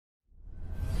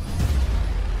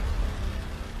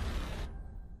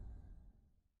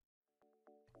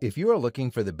If you are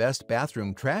looking for the best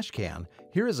bathroom trash can,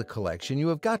 here is a collection you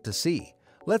have got to see.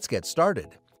 Let's get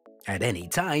started. At any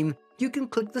time, you can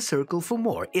click the circle for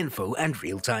more info and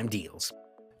real-time deals.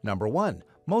 Number 1.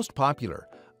 Most popular,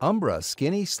 Umbra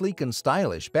Skinny, Sleek and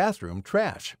Stylish Bathroom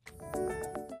Trash.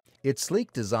 Its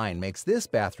sleek design makes this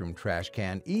bathroom trash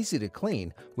can easy to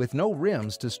clean with no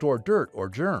rims to store dirt or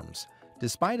germs.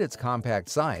 Despite its compact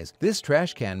size, this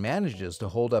trash can manages to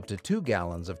hold up to 2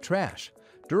 gallons of trash.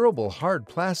 Durable hard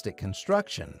plastic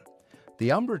construction.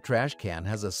 The Umbra trash can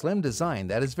has a slim design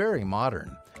that is very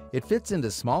modern. It fits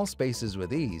into small spaces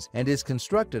with ease and is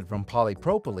constructed from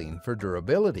polypropylene for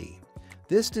durability.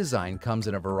 This design comes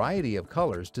in a variety of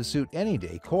colors to suit any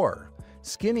decor.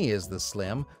 Skinny is the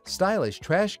slim, stylish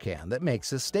trash can that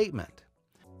makes a statement.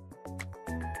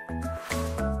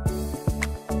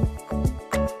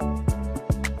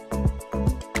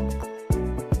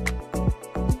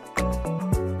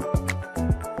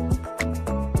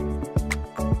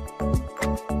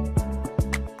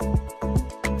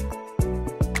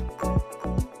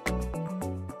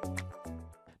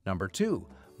 Number 2.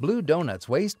 Blue Donuts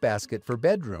Wastebasket for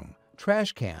Bedroom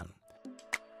Trash Can.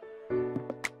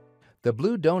 The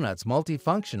Blue Donuts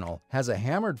Multifunctional has a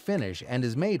hammered finish and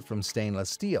is made from stainless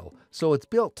steel, so it's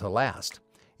built to last.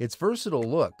 Its versatile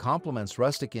look complements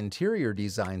rustic interior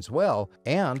designs well,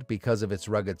 and because of its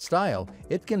rugged style,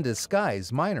 it can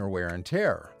disguise minor wear and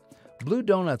tear. Blue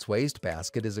Donuts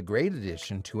Wastebasket is a great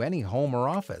addition to any home or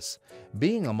office.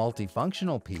 Being a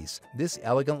multifunctional piece, this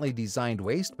elegantly designed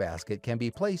wastebasket can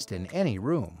be placed in any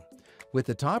room. With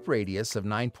a top radius of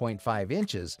 9.5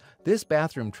 inches, this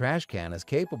bathroom trash can is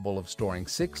capable of storing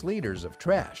 6 liters of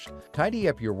trash. Tidy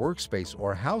up your workspace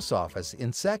or house office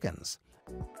in seconds.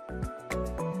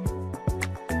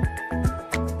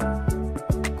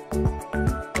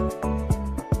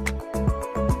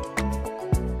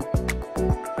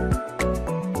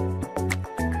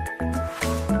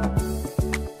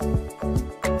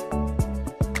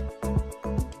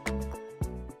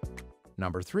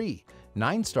 Number 3.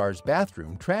 9 Stars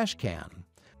Bathroom Trash Can.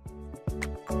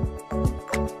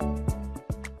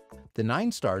 The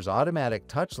 9 Stars Automatic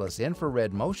Touchless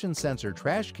Infrared Motion Sensor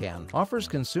Trash Can offers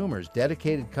consumers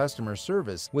dedicated customer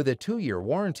service with a 2-year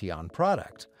warranty on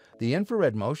product. The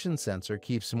infrared motion sensor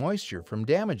keeps moisture from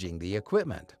damaging the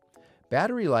equipment.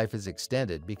 Battery life is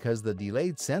extended because the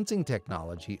delayed sensing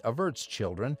technology averts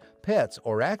children, pets,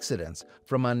 or accidents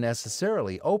from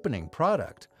unnecessarily opening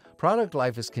product. Product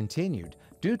life is continued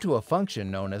due to a function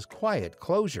known as quiet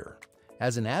closure.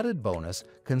 As an added bonus,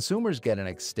 consumers get an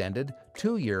extended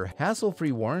 2-year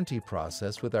hassle-free warranty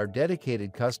process with our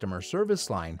dedicated customer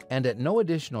service line and at no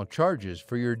additional charges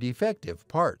for your defective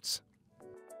parts.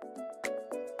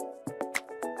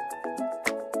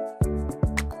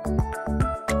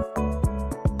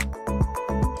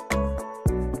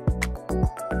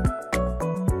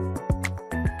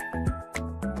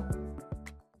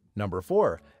 Number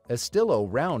 4. Estillo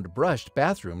Round Brushed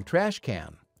Bathroom Trash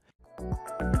Can.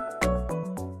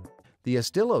 The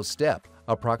Estillo Step,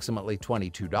 approximately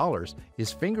 $22,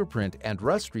 is fingerprint and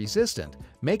rust resistant,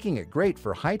 making it great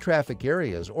for high-traffic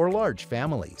areas or large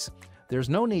families. There's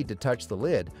no need to touch the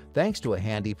lid thanks to a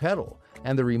handy pedal,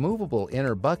 and the removable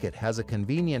inner bucket has a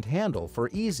convenient handle for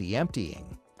easy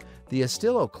emptying. The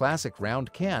Estillo Classic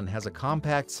Round Can has a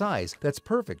compact size that's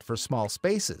perfect for small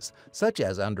spaces, such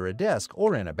as under a desk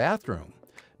or in a bathroom.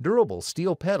 Durable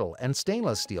steel pedal and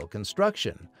stainless steel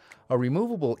construction. A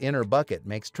removable inner bucket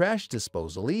makes trash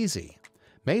disposal easy.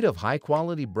 Made of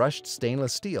high-quality brushed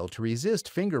stainless steel to resist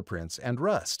fingerprints and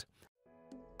rust.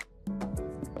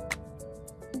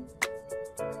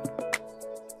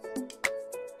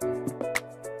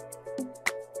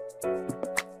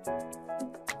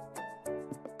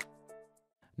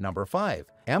 Number 5.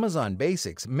 Amazon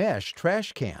Basics Mesh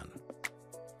Trash Can.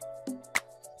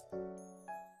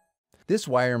 This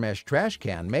wire mesh trash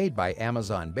can made by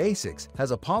Amazon Basics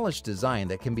has a polished design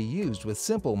that can be used with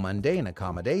simple mundane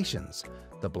accommodations.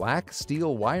 The black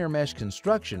steel wire mesh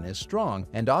construction is strong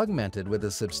and augmented with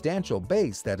a substantial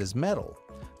base that is metal.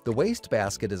 The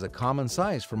wastebasket is a common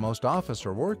size for most office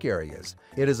or work areas.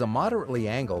 It is a moderately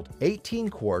angled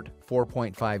 18-quart,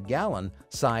 4.5-gallon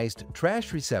sized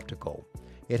trash receptacle.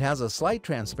 It has a slight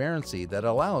transparency that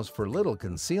allows for little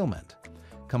concealment.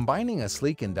 Combining a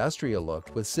sleek industrial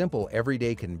look with simple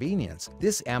everyday convenience,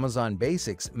 this Amazon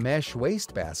Basics mesh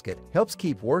wastebasket helps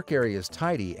keep work areas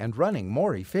tidy and running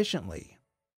more efficiently.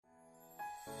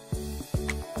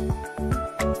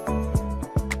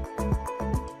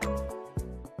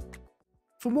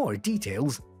 For more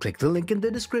details, click the link in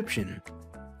the description.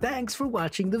 Thanks for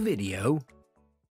watching the video.